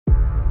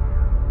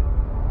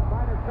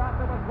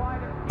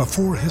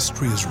Before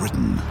history is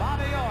written,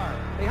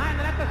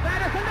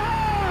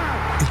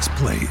 it's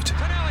played.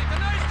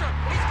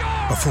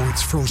 Before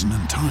it's frozen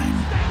in time,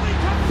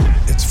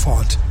 it's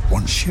fought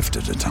one shift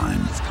at a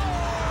time.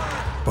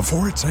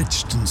 Before it's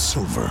etched in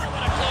silver,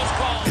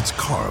 it's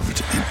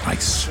carved in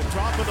ice.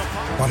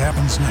 What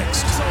happens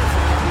next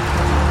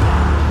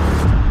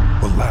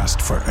will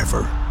last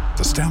forever.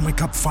 The Stanley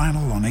Cup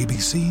Final on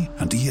ABC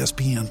and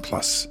ESPN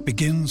Plus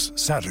begins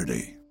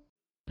Saturday.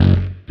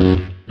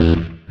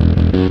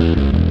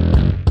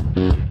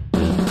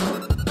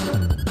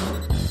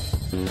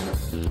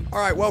 All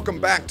right, welcome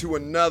back to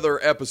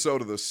another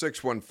episode of the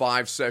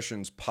 615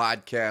 Sessions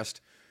podcast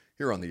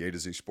here on the A to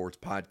Z Sports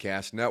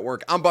Podcast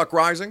Network. I'm Buck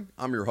Rising.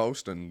 I'm your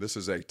host, and this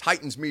is a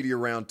Titans Media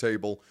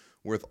Roundtable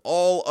with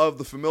all of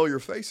the familiar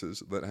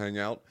faces that hang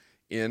out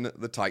in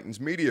the Titans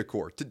Media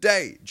Corps.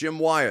 Today, Jim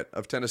Wyatt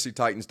of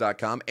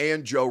TennesseeTitans.com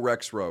and Joe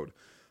Rexrode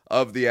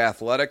of The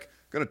Athletic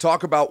going to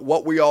talk about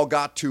what we all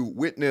got to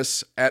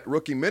witness at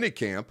rookie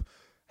minicamp,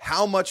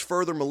 how much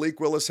further Malik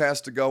Willis has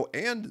to go,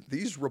 and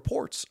these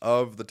reports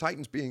of the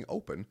Titans being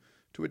open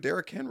to a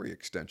Derrick Henry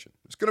extension.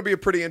 It's going to be a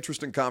pretty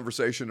interesting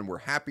conversation, and we're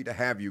happy to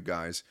have you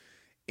guys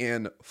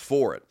in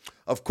for it.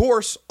 Of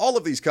course, all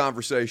of these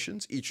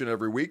conversations, each and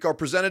every week, are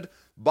presented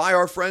by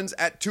our friends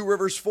at Two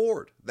Rivers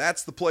Ford.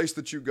 That's the place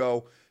that you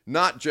go,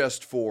 not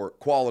just for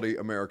quality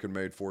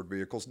American-made Ford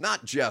vehicles,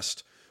 not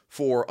just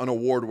for an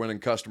award-winning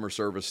customer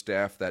service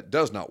staff that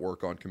does not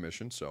work on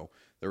commission, so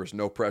there is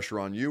no pressure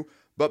on you,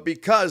 but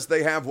because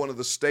they have one of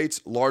the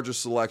state's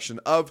largest selection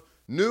of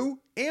new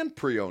and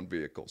pre-owned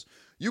vehicles.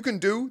 You can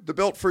do the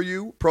Built For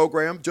You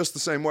program just the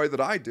same way that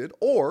I did,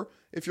 or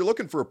if you're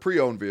looking for a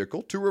pre-owned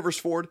vehicle, Two Rivers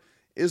Ford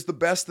is the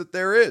best that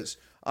there is.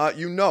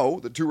 You know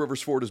that Two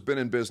Rivers Ford has been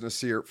in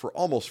business here for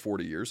almost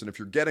 40 years, and if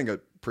you're getting a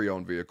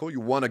pre-owned vehicle,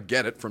 you want to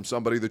get it from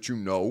somebody that you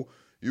know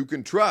you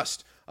can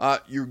trust.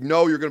 You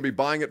know you're going to be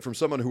buying it from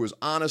someone who is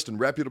honest and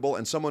reputable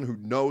and someone who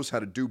knows how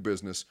to do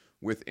business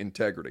with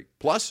integrity.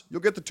 Plus,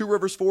 you'll get the Two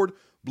Rivers Ford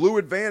Blue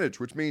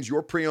Advantage, which means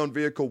your pre-owned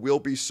vehicle will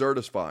be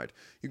certified.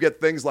 You get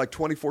things like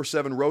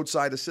 24/7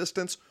 roadside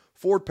assistance,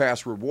 Ford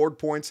Pass reward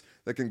points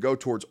that can go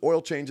towards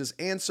oil changes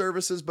and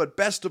services, but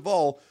best of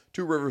all,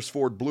 Two Rivers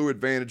Ford Blue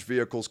Advantage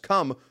vehicles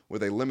come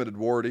with a limited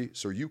warranty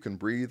so you can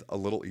breathe a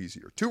little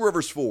easier. Two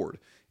Rivers Ford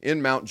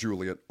in Mount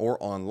Juliet or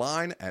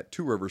online at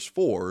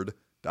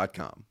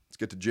tworiversford.com. Let's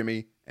get to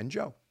Jimmy and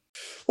Joe.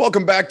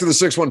 Welcome back to the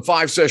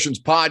 615 Sessions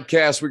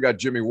podcast. We got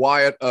Jimmy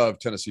Wyatt of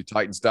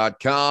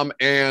TennesseeTitans.com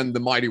and the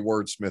mighty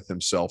wordsmith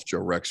himself, Joe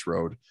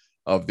Rexrode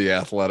of The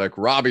Athletic.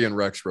 Robbie and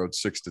Rexrode,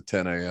 6 to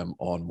 10 a.m.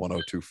 on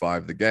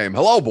 102.5 The Game.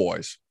 Hello,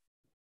 boys.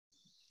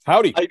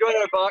 Howdy. How you doing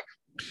there, Buck?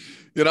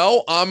 You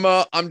know,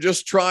 I'm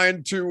just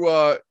trying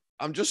to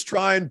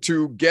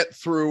get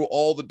through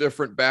all the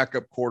different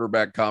backup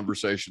quarterback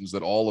conversations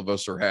that all of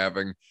us are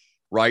having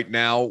right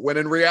now, when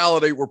in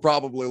reality, we're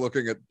probably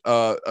looking at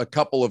a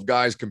couple of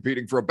guys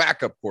competing for a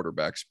backup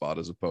quarterback spot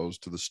as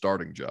opposed to the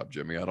starting job,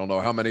 Jimmy. I don't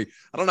know how many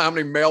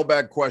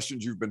mailbag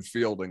questions you've been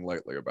fielding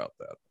lately about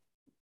that.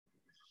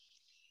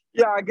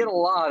 Yeah, I get a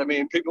lot. I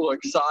mean, people are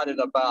excited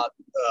about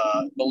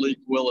Malik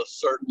Willis,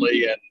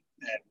 certainly, and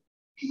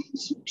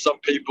some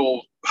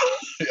people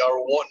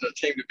are wanting the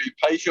team to be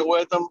patient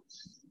with him.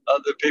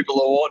 Other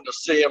people are wanting to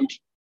see him,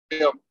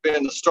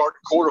 being the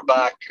starting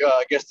quarterback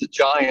against the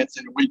Giants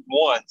in Week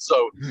 1.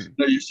 So,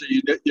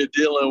 you're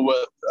dealing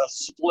with a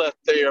split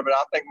there. But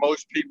I think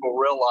most people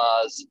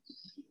realize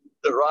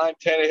that Ryan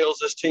Tannehill's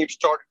this team's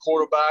starting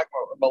quarterback.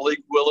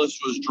 Malik Willis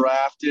was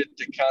drafted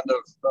to kind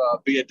of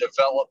be a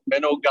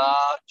developmental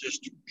guy.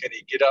 Just can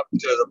he get up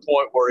to the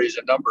point where he's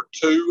a number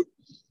 2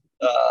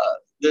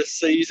 this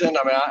season?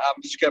 I mean,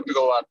 I'm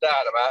skeptical about that.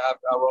 I mean,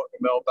 I wrote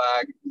in the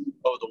mailbag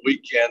over the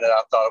weekend that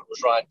I thought it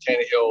was Ryan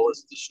Tannehill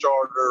as the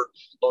starter,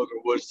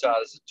 Logan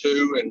Woodside as a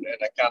 2, and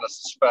I kind of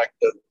suspect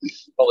that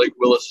Malik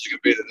Willis is going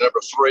to be the number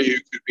 3 who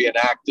could be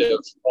inactive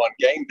on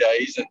game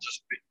days and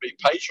just be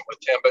patient with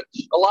him. But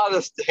a lot of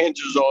this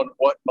hinges on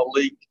what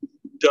Malik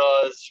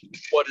does,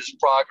 what his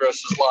progress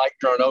is like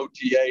during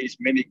OTAs,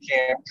 mini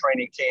camp,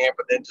 training camp,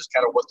 and then just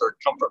kind of what their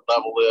comfort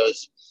level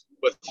is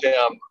with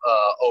him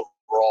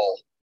overall.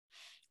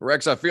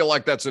 Rex, I feel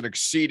like that's an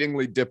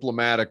exceedingly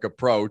diplomatic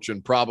approach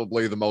and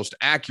probably the most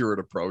accurate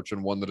approach,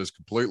 and one that is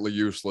completely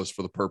useless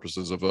for the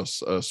purposes of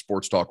us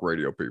sports talk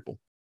radio people.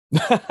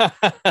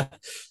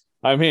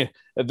 I mean,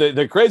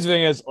 the crazy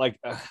thing is, like,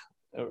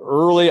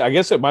 early, I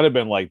guess it might have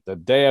been like the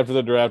day after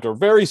the draft or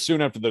very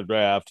soon after the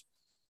draft,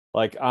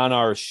 like on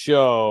our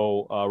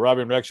show,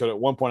 Robbie and Rex showed at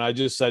one point, I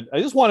just said,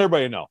 I just want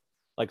everybody to know,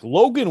 like,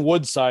 Logan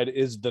Woodside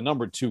is the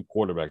number 2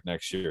 quarterback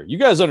next year. You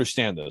guys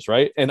understand this,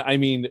 right? And I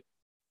mean,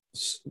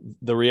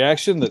 the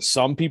reaction that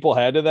some people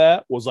had to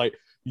that was like,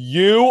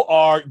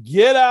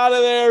 get out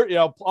of there,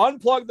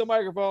 unplug the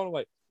microphone. I'm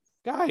like,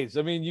 guys,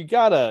 I mean, you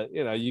gotta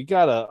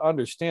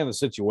understand the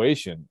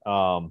situation.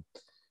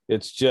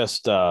 It's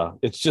just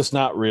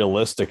not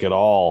realistic at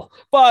all.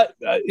 But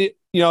to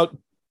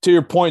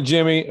your point,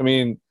 Jimmy, I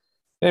mean,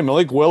 hey,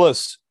 Malik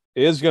Willis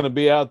is going to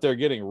be out there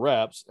getting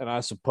reps, and I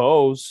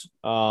suppose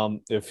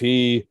if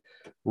he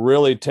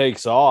really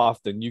takes off,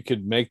 then you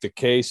could make the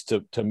case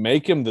to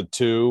make him the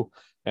 2.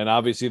 And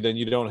obviously then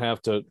you don't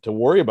have to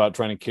worry about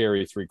trying to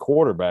carry 3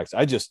 quarterbacks.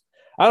 I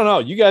don't know.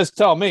 You guys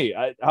tell me.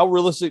 How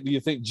realistic do you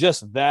think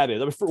just that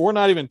is? I mean, we're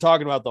not even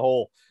talking about the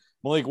whole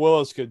Malik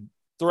Willis could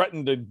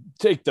threaten to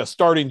take the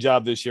starting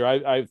job this year.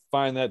 I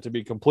find that to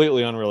be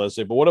completely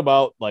unrealistic. But what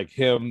about like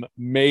him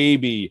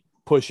maybe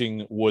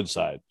pushing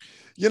Woodside?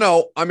 You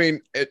know, I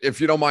mean, if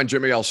you don't mind,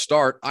 Jimmy, I'll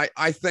start.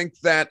 I think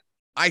that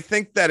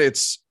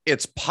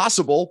it's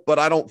possible, but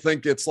I don't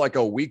think it's like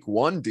a week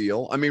 1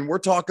 deal. I mean, we're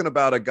talking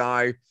about a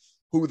guy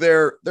who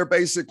they're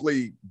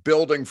basically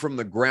building from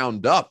the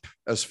ground up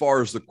as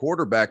far as the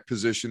quarterback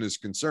position is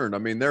concerned. I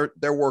mean, they're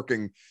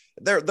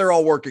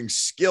all working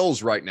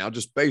skills right now,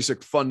 just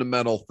basic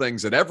fundamental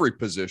things at every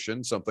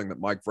position, something that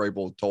Mike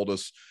Vrabel told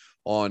us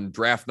on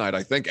draft night,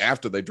 I think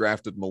after they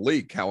drafted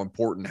Malik, how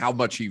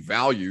much he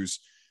values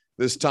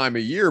this time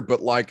of year.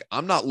 But like,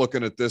 I'm not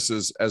looking at this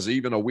as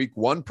even a week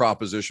 1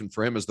 proposition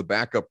for him as the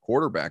backup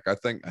quarterback. I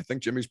think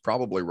Jimmy's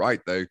probably right.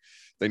 They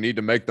need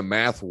to make the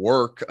math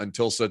work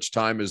until such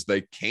time as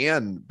they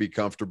can be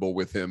comfortable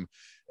with him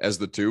as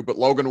the 2. But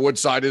Logan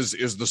Woodside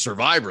is the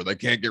survivor. They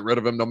can't get rid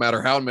of him no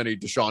matter how many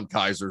DeShone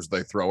Kizers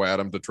they throw at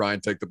him to try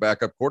and take the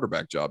backup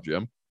quarterback job,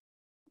 Jim.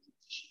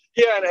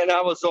 Yeah, and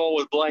I was on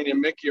with Blaine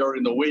and Mickey earlier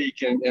in the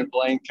week, and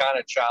Blaine kind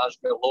of challenged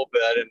me a little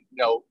bit. And,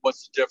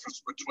 what's the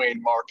difference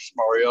between Marcus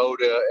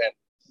Mariota and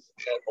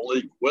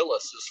Malik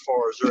Willis as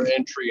far as their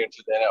entry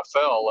into the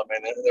NFL? I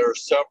mean, there are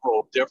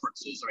several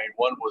differences. I mean,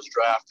 one was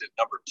drafted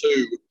number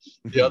 2.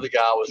 The other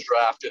guy was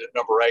drafted at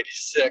number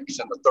 86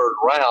 in the 3rd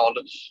round.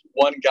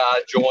 One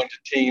guy joined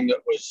a team that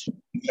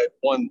had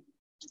won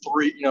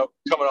 3,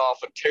 coming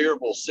off a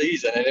terrible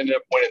season and ended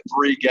up winning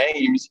 3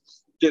 games,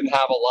 didn't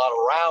have a lot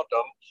around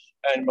them.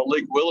 And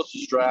Malik Willis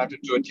is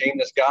drafted to a team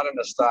that's got an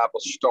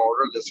established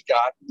starter,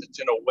 that's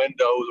in a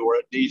window where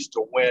it needs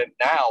to win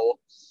now.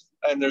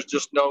 And there's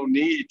just no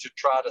need to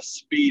try to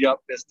speed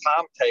up this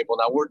timetable.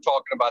 Now, we're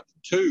talking about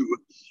the 2.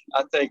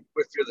 I think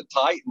if you're the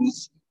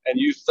Titans and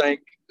you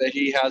think that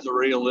he has a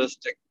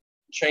realistic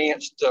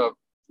chance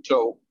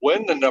to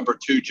win the number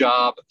 2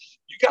 job,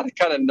 you got to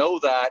kind of know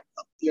that,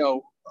 a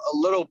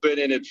little bit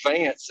in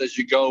advance as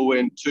you go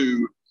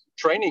into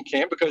training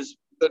camp, because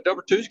the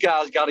number 2's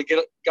guys got to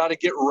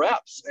get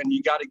reps, and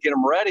you got to get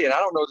them ready. And I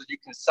don't know that you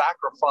can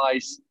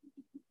sacrifice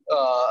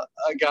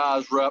a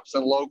guy's reps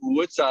and Logan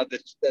Woodside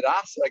that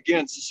I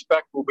again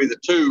suspect will be the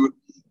 2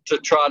 to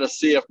try to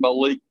see if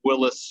Malik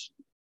Willis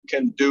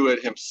can do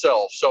it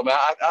himself. So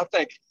I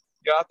think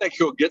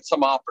he'll get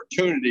some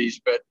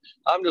opportunities, but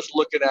I'm just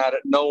looking at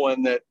it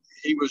knowing that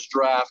he was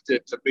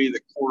drafted to be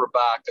the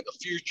quarterback of the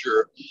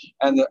future,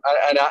 and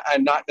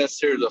not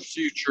necessarily the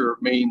future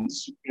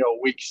means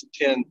weeks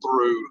 10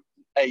 through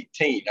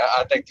 18.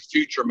 I think the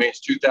future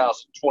means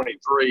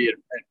 2023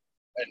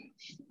 and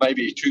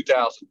maybe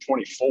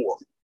 2024.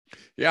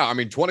 Yeah, I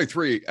mean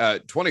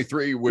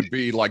 23 would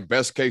be like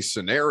best case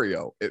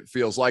scenario, it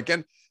feels like.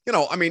 And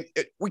I mean,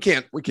 we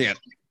can't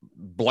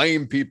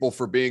blame people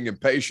for being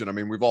impatient. I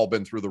mean, we've all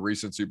been through the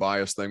recency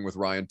bias thing with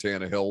Ryan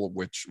Tannehill,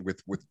 which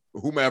with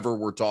whomever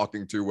we're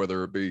talking to,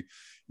 whether it be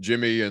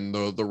Jimmy and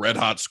the red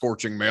hot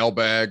scorching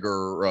mailbag,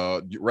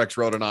 or Rex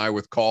Road and I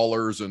with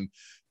callers and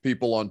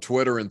people on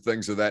Twitter and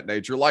things of that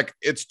nature. Like,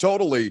 it's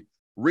totally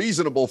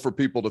reasonable for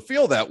people to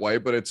feel that way,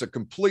 but it's a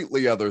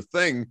completely other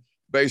thing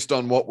based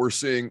on what we're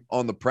seeing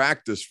on the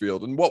practice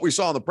field. And what we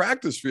saw on the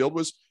practice field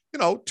was,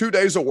 2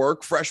 days of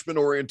work, freshman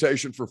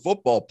orientation for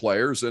football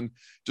players, and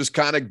just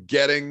kind of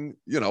getting,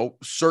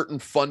 certain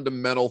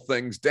fundamental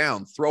things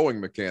down, throwing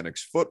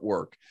mechanics,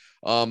 footwork,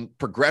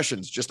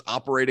 progressions, just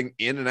operating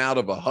in and out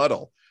of a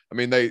huddle. I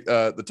mean,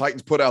 the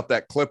Titans put out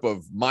that clip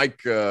of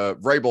Mike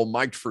Vrabel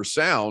mic'd for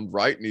sound,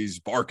 right? And he's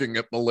barking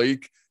at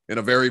Malik in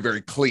a very,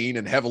 very clean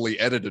and heavily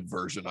edited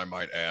version, I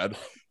might add.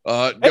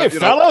 Hey,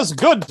 fellas,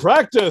 good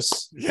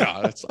practice.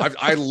 Yeah,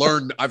 I've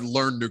learned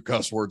new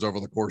cuss words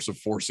over the course of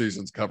 4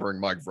 seasons covering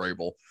Mike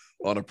Vrabel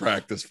on a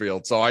practice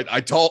field. So I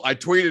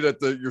tweeted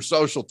at your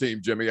social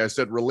team, Jimmy. I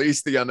said,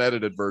 release the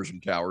unedited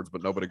version, cowards,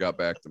 but nobody got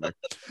back to me.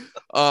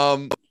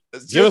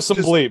 Give us some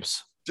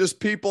bleeps.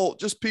 Just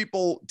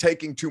people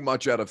taking too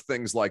much out of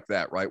things like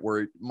that, right?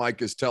 Where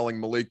Mike is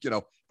telling Malik,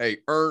 hey,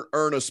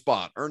 earn a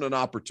spot, earn an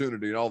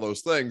opportunity, and all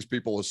those things.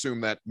 People assume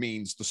that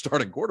means the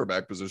starting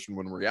quarterback position,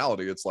 when in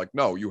reality, it's like,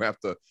 no, you have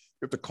to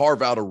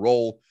carve out a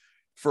role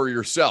for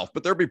yourself.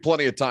 But there'll be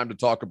plenty of time to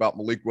talk about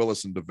Malik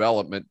Willis and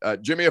development.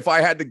 Jimmy, if I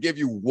had to give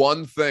you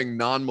one thing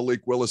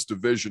non-Malik Willis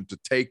division to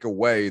take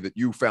away that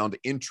you found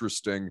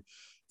interesting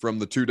from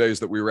the 2 days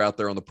that we were out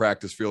there on the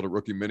practice field at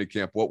rookie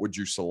minicamp, what would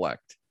you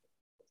select?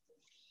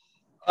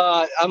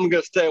 I'm going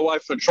to stay away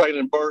from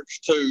Traylon Burks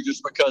too,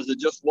 just because it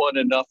just wasn't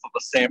enough of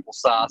a sample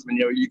size. I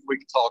mean, we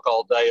could talk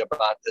all day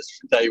about this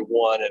from day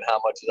one and how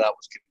much of that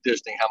was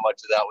conditioning, how much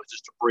of that was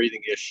just a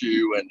breathing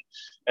issue,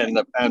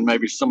 and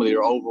maybe some of the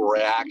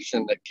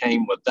overreaction that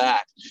came with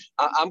that.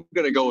 I'm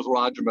going to go with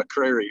Roger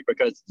McCreary,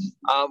 because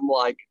I'm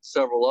like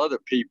several other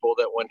people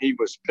that when he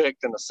was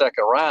picked in the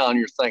second round,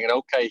 you're thinking,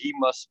 okay, he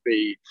must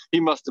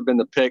have been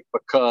the pick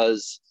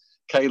because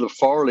Caleb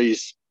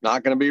Farley's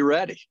not going to be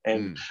ready.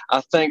 And I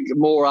think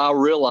more I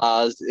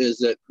realized is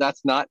that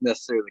that's not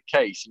necessarily the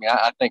case. I mean,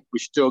 I think we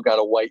still got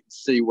to wait and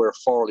see where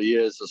Farley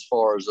is as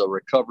far as a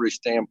recovery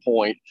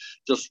standpoint,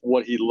 just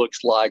what he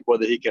looks like,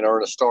 whether he can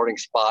earn a starting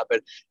spot.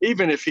 But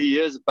even if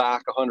he is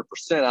back 100%,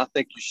 I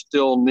think you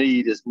still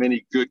need as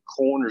many good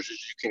corners as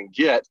you can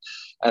get.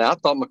 And I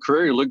thought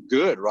McCreary looked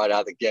good right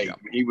out of the gate. Yeah. I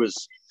mean,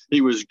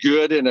 he was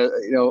good in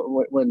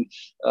when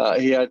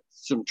he had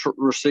some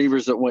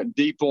receivers that went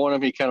deep on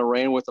him. He kind of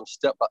ran with them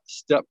step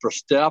for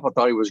step. I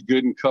thought he was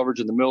good in coverage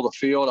in the middle of the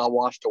field. I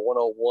watched a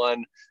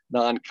 101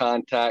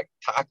 non-contact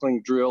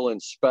tackling drill in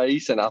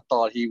space, and I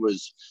thought he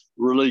was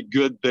really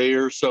good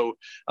there. So,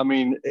 I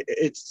mean,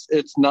 it's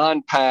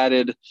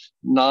non-padded,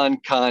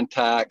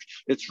 non-contact.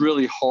 It's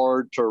really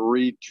hard to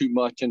read too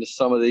much into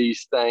some of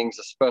these things,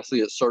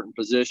 especially at certain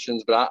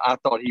positions. But I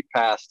thought he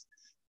passed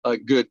a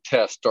good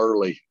test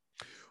early.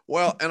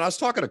 Well, and I was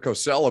talking to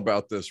Cosell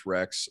about this,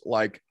 Rex.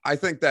 Like, I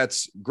think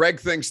Greg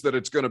thinks that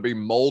it's going to be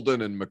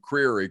Molden and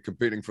McCreary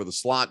competing for the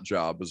slot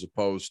job as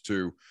opposed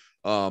to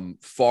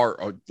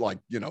Farley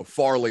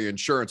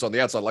Insurance on the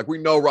outside. Like, we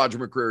know Roger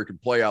McCreary can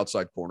play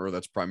outside corner.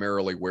 That's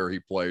primarily where he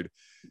played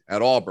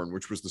at Auburn,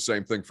 which was the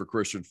same thing for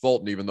Christian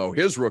Fulton, even though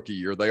his rookie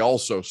year, they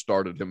also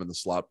started him in the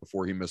slot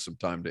before he missed some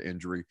time to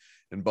injury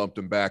and bumped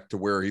him back to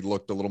where he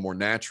looked a little more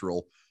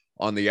natural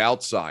on the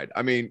outside.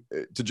 I mean,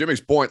 to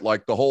Jimmy's point,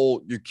 like the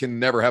whole you can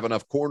never have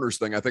enough corners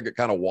thing, I think it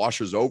kind of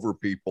washes over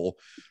people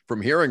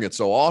from hearing it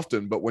so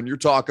often. But when you're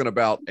talking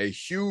about a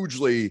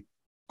hugely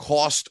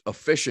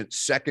cost-efficient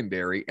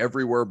secondary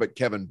everywhere but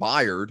Kevin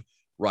Byard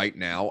right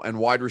now, and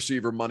wide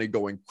receiver money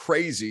going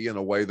crazy in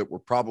a way that we're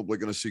probably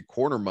going to see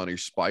corner money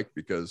spike,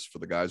 because for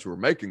the guys who are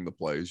making the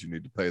plays, you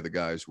need to pay the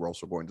guys who are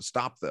also going to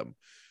stop them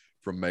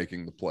from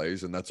making the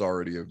plays. And that's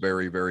already a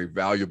very, very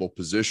valuable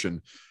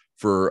position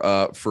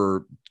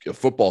for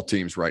football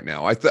teams right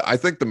now. I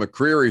think the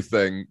McCreary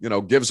thing,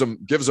 gives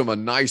them a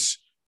nice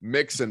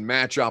mix and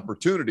match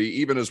opportunity,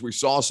 even as we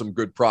saw some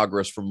good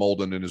progress from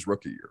Molden in his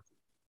rookie year.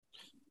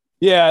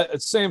 Yeah,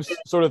 it's the same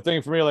sort of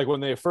thing for me. Like when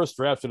they first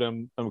drafted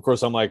him, and of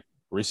course I'm like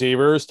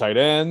receivers, tight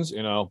ends,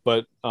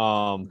 but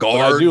guard, but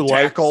I do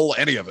tackle,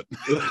 any of it.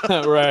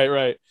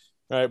 right.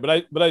 But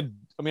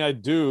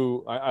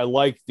I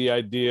like the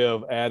idea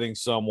of adding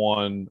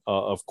someone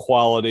of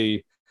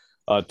quality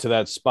to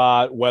that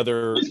spot,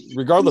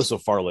 regardless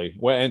of Farley.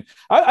 And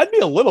I'd be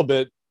a little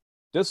bit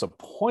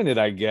disappointed,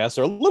 I guess,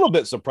 or a little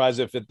bit surprised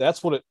if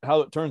that's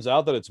how it turns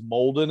out that it's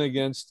Molden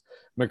against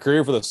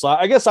McCreary for the slot.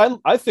 I guess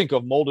I think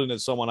of Molden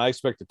as someone I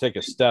expect to take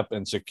a step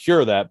and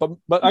secure that,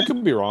 but I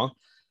could be wrong.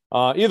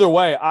 Either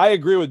way, I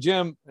agree with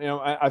Jim.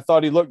 I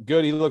thought he looked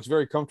good. He looks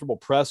very comfortable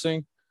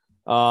pressing.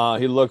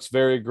 He looks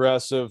very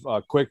aggressive,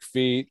 quick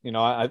feet.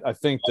 I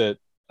think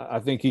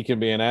he can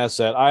be an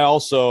asset. I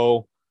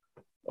also,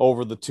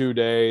 over the 2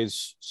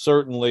 days,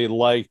 certainly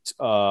liked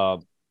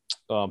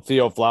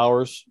Theo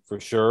Flowers for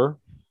sure.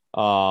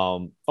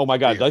 Oh my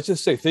God, did I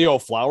just say Theo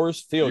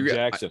Flowers?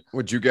 Jackson.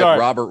 Would you get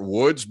Robert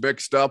Woods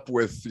mixed up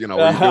with, are you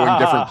doing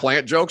different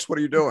plant jokes? What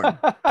are you doing?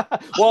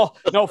 Well,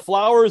 no,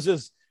 Flowers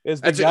is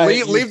the guy.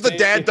 Leave the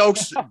dad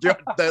jokes.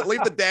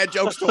 Leave the dad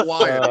jokes to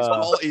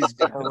Wyatt. He's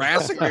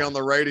harassing me on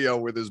the radio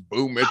with his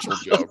Boo Mitchell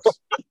jokes.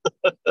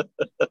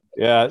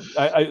 Yeah,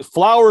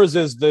 Flowers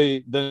is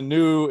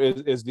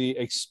the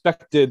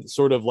expected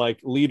sort of like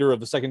leader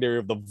of the secondary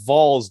of the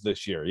Vols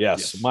this year.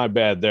 Yes. My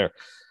bad there.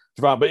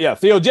 But yeah,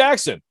 Theo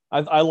Jackson,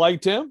 I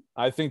liked him.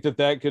 I think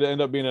that could end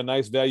up being a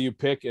nice value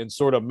pick and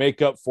sort of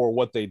make up for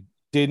what they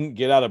didn't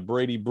get out of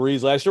Brady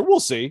Breeze last year.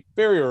 We'll see,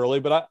 very early,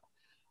 but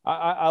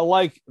I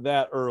like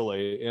that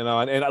early, and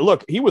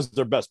look, he was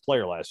their best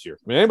player last year.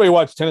 I mean, anybody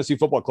watched Tennessee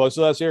football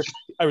closely last year?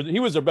 He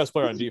was their best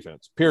player on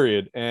defense,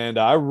 period. And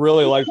I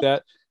really like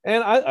that.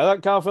 And I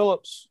like Kyle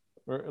Phillips.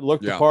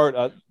 Looked the part,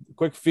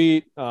 quick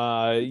feet.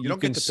 You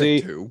don't get to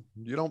pick two.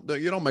 You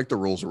don't make the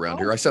rules around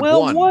here. I said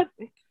one. What?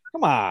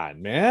 Come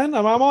on, man.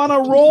 I'm on a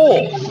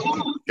roll.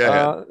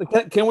 Go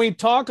ahead. Can we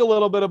talk a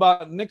little bit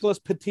about Nicholas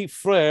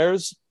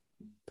Petit-Frere's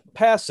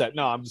pass set?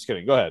 No, I'm just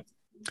kidding. Go ahead.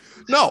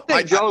 No,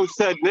 I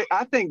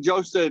think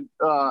Joe said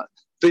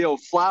Theo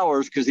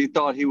Flowers because he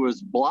thought he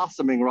was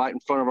blossoming right in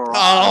front of our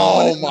eyes.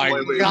 Oh my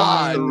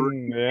God!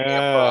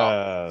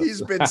 Yeah,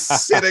 he's been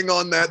sitting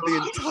on that the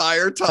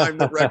entire time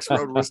that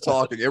Rexrode was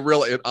talking.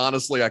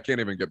 Honestly, I can't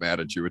even get mad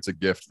at you. It's a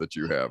gift that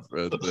you have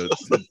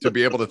to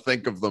be able to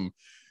think of them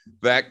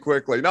that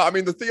quickly. No, I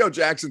mean, the Theo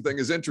Jackson thing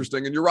is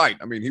interesting, and you're right.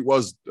 I mean, he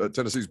was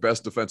Tennessee's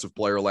best defensive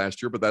player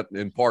last year, but that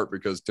in part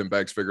because Tim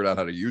Banks figured out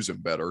how to use him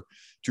better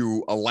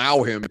to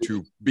allow him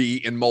to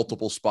be in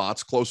multiple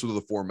spots closer to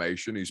the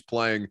formation. He's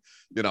playing,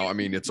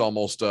 it's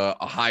almost a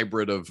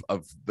hybrid of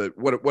the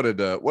what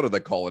did they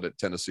call it at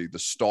Tennessee? The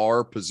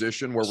star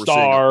position, where we're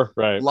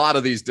seeing a lot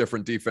of these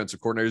different defensive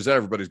coordinators.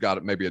 Everybody's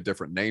got maybe a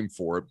different name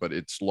for it, but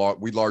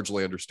we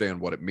largely understand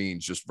what it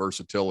means, just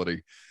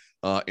versatility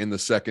in the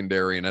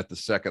secondary and at the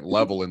second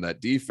level in that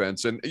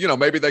defense. And,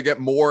 maybe they get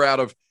more out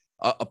of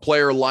a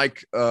player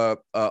like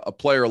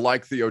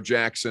Theo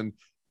Jackson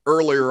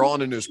earlier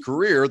on in his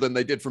career than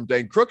they did from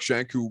Dane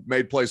Cruikshank, who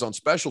made plays on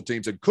special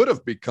teams and could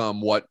have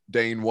become what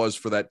Dane was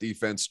for that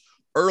defense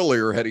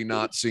earlier had he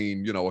not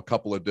seen, a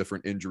couple of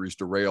different injuries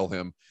derail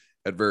him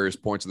at various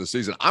points of the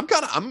season. I'm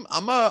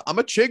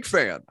a Chig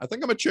fan. I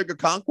think I'm a Chig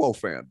Okonkwo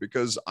fan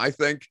because I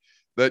think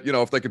that,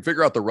 if they can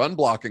figure out the run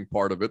blocking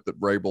part of it that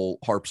Vrabel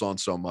harps on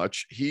so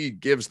much, he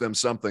gives them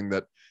something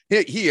that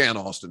he and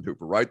Austin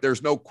Hooper, right?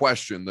 There's no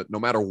question that no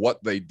matter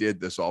what they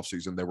did this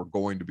offseason, they were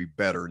going to be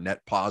better,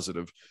 net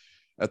positive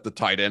at the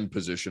tight end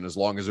position, as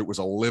long as it was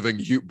a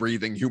living,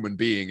 breathing human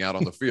being out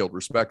on the field,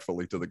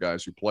 respectfully to the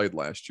guys who played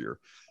last year.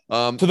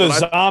 To the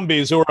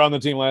zombies who were on the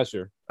team last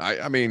year.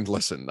 I mean,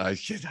 listen,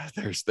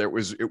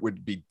 it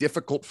would be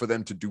difficult for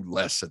them to do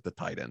less at the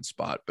tight end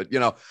spot, but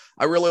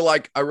I really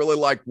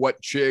like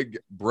what Chig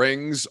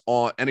brings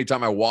on.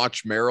 Anytime I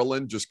watch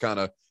Maryland, just kind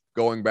of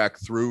going back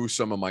through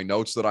some of my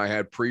notes that I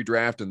had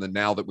pre-draft, and then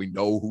now that we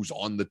know who's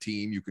on the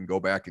team, you can go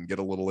back and get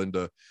a little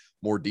into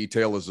more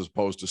detail as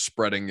opposed to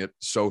spreading it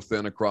so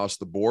thin across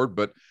the board.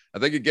 But I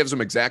think it gives them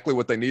exactly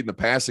what they need in the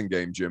passing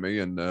game, Jimmy.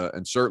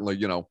 And certainly,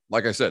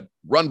 like I said,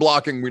 run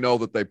blocking, we know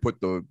that they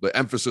put the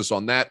emphasis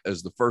on that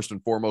as the first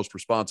and foremost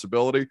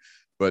responsibility,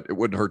 but it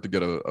wouldn't hurt to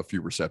get a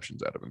few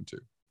receptions out of him too.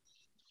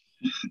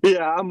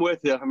 Yeah, I'm with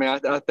you. I mean,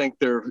 I think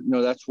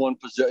that's one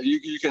position.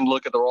 You can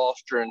look at the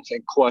roster and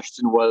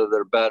question whether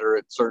they're better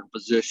at certain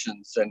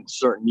positions and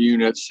certain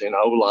units. And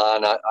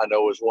O-line, I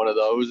know, is one of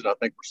those. And I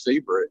think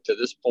receiver to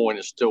this point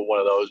is still one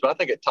of those. But I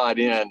think at tight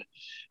end,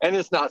 and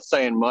it's not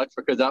saying much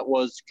because that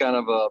was kind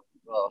of a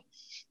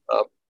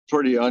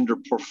pretty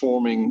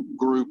underperforming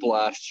group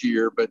last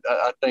year. But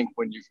I think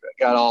when you've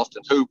got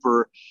Austin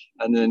Hooper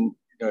and then,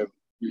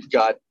 you've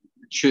got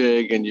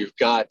Chig and you've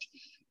got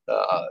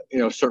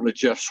certainly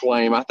Jeff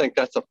Swaim. I think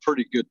that's a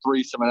pretty good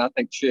threesome. And I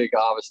think Chig,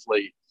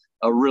 obviously,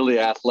 a really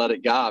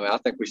athletic guy. I mean, I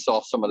think we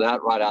saw some of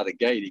that right out of the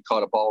gate. He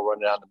caught a ball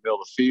running down the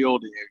middle of the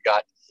field. And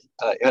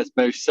has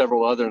maybe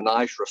several other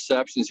nice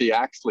receptions. He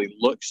actually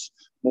looks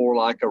more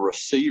like a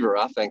receiver,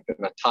 I think,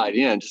 than a tight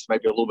end, just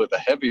maybe a little bit of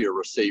a heavier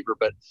receiver.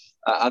 But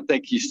I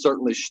think he's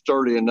certainly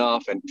sturdy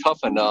enough and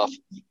tough enough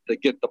to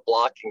get the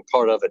blocking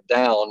part of it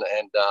down.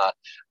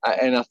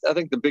 And I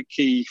think the big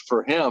key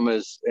for him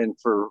is, and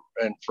for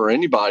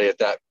anybody at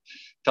that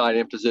tight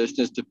end position,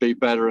 is to be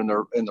better in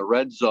the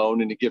red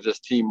zone and to give this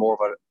team more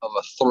of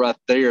a threat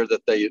there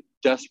that they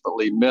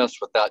desperately miss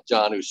without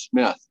Jonnu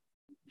Smith.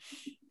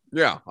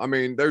 Yeah, I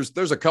mean,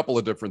 there's a couple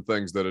of different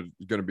things that are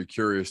going to be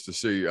curious to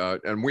see,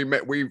 and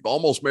we've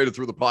almost made it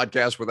through the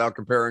podcast without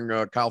comparing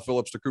Kyle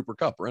Phillips to Cooper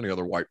Kupp or any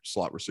other white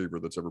slot receiver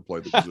that's ever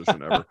played the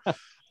position ever.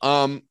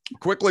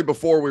 Quickly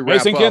before we wrap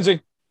Mason up,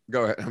 Kinsey.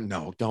 Go ahead.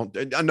 No, don't.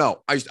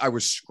 No, I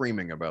was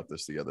screaming about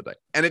this the other day,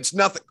 and it's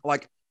nothing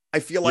like.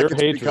 I feel like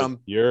become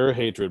your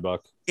hatred,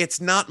 Buck.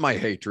 It's not my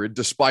hatred,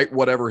 despite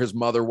whatever his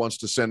mother wants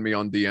to send me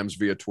on DMs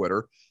via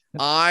Twitter.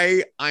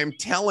 I'm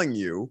telling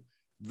you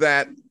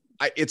that.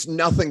 It's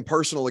nothing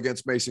personal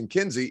against Mason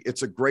Kinsey.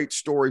 It's a great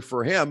story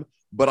for him,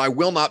 but I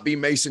will not be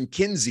Mason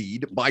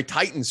Kinsey'd by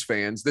Titans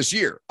fans this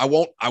year. I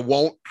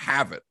won't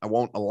have it. I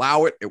won't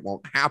allow it. It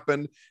won't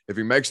happen. If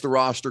he makes the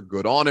roster,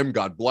 good on him.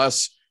 God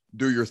bless.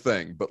 Do your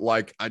thing. But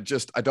I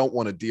don't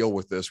want to deal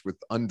with this with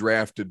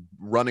undrafted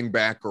running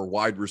back or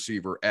wide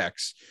receiver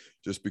X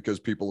just because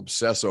people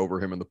obsess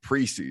over him in the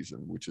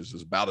preseason, which is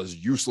about as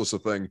useless a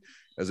thing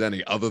as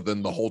any, other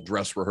than the whole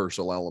dress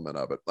rehearsal element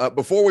of it.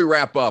 Before we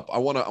wrap up, I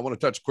want to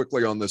touch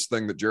quickly on this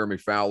thing that Jeremy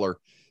Fowler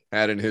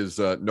had in his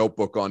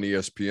notebook on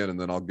ESPN, and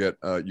then I'll get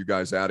you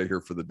guys out of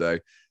here for the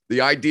day.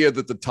 The idea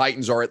that the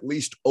Titans are at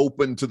least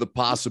open to the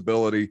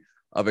possibility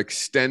of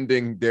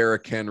extending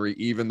Derrick Henry,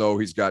 even though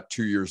he's got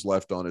 2 years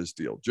left on his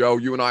deal. Joe,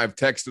 you and I have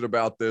texted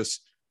about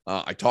this.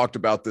 I talked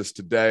about this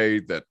today,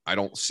 that I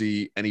don't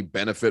see any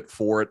benefit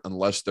for it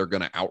unless they're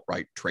going to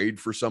outright trade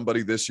for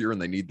somebody this year and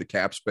they need the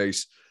cap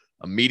space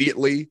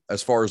immediately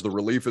as far as the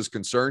relief is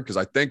concerned, because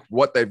I think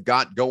what they've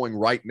got going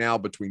right now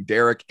between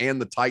Derrick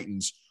and the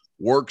Titans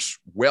works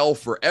well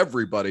for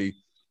everybody,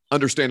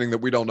 understanding that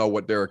we don't know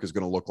what Derrick is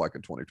going to look like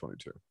in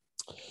 2022.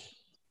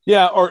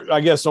 Yeah, or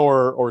I guess,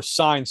 or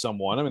sign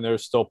someone. I mean,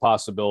 there's still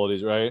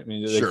possibilities, right? I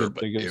mean, they sure,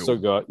 could still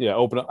go. Yeah,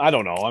 open up. I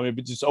don't know. I mean,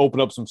 but just open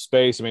up some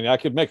space. I mean, I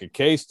could make a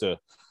case to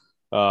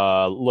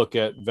look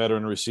at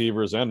veteran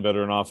receivers and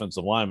veteran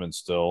offensive linemen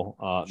still.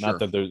 Sure. Not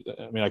that there's.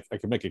 I mean, I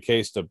could make a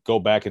case to go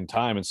back in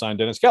time and sign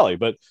Dennis Kelly,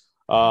 but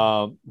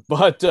no.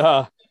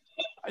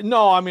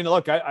 I mean,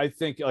 look, I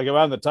think like if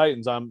I'm the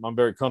Titans, I'm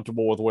very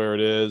comfortable with where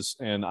it is,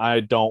 and I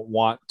don't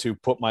want to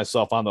put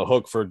myself on the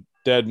hook for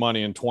dead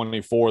money in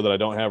 24 that I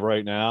don't have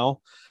right now,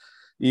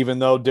 even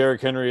though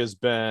Derrick Henry has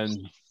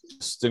been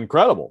just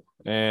incredible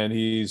and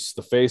he's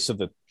the face of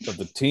the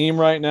team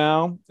right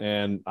now.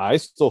 And I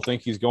still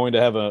think he's going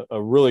to have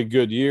a really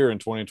good year in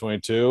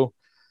 2022.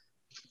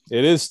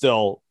 It is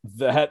still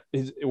that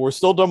we're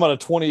still talking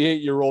about a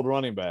 28-year-old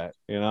running back,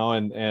 and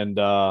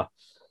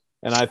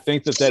I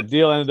think that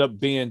deal ended up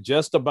being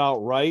just about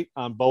right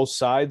on both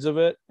sides of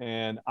it.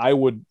 And I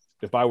would,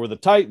 if I were the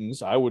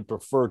Titans, I would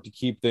prefer to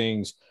keep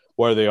things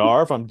where they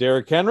are. If I'm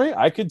Derrick Henry,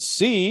 I could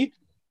see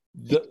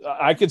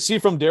I could see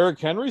from Derrick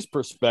Henry's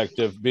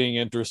perspective being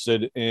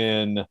interested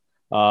in,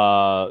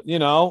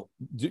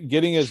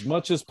 getting as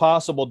much as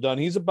possible done.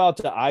 He's about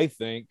to, I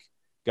think,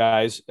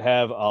 guys,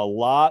 have a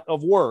lot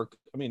of work.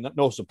 I mean,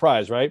 no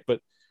surprise, right?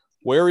 But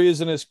where he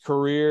is in his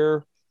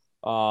career,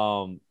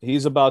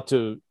 he's about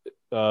to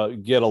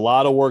get a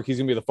lot of work. He's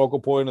going to be the focal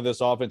point of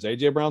this offense.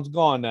 A.J. Brown's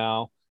gone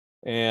now.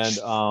 And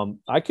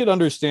I could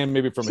understand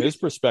maybe from his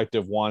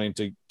perspective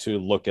wanting to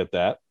look at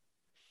that.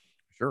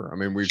 Sure. I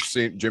mean, we've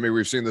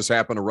seen this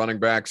happen to running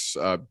backs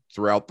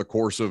throughout the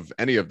course of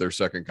any of their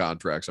second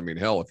contracts. I mean,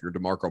 hell, if you're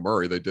DeMarco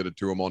Murray, they did it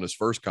to him on his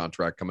first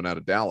contract coming out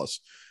of Dallas.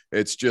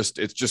 It's just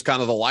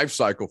kind of the life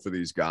cycle for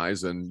these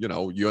guys. And,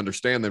 you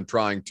understand them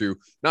trying to,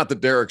 not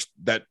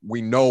that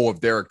we know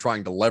of Derrick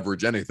trying to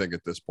leverage anything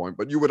at this point,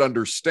 but you would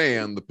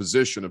understand the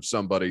position of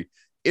somebody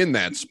in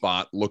that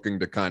spot looking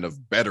to kind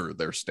of better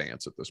their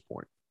stance at this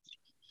point.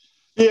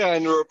 Yeah,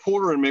 and the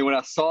reporter in me, when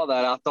I saw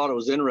that, I thought it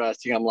was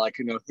interesting. I'm like,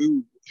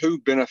 who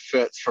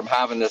benefits from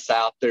having this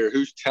out there?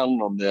 Who's telling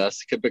them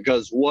this?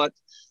 Because what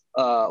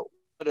a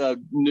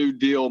new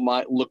deal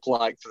might look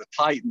like for the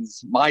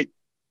Titans might,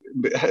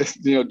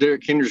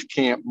 Derrick Henry's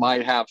camp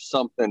might have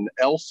something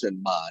else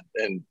in mind.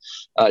 And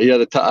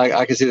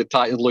I can see the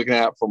Titans looking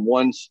at it from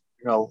one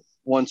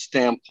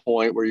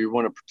standpoint where you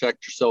want to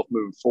protect yourself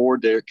moving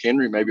forward. Derrick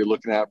Henry maybe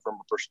looking at it from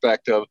a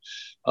perspective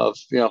of,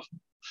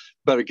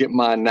 better get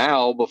mine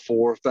now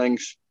before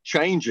things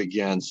change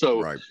again.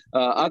 So right.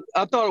 I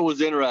thought it was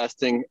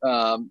interesting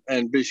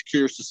and be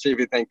curious to see if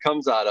anything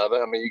comes out of it.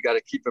 I mean, you got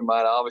to keep in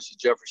mind, obviously,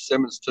 Jeffrey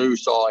Simmons, too,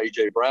 saw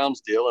A.J.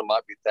 Brown's deal and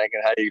might be thinking,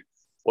 hey,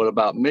 what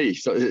about me?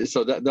 So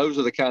those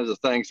are the kinds of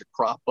things that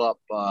crop up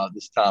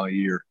this time of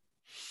year.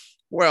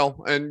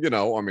 Well, and,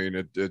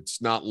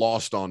 it's not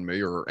lost on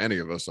me or any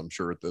of us, I'm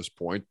sure, at this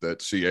point, that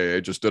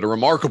CAA just did a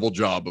remarkable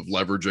job of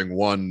leveraging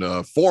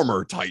one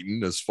former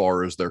Titan as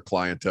far as their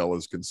clientele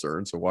is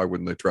concerned. So why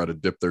wouldn't they try to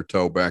dip their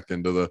toe back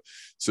into the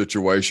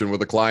situation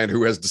with a client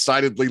who has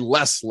decidedly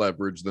less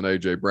leverage than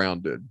A.J.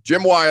 Brown did?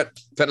 Jim Wyatt,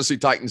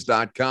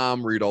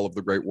 TennesseeTitans.com. Read all of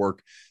the great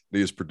work that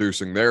he is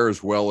producing there,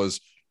 as well as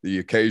the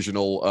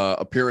occasional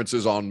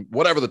appearances on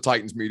whatever the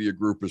Titans media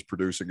group is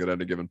producing at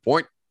any given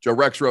point. Joe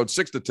Rexrode,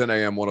 6 to 10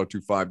 a.m.,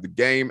 102.5 The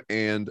Game,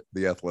 and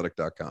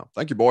theathletic.com.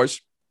 Thank you,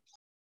 boys.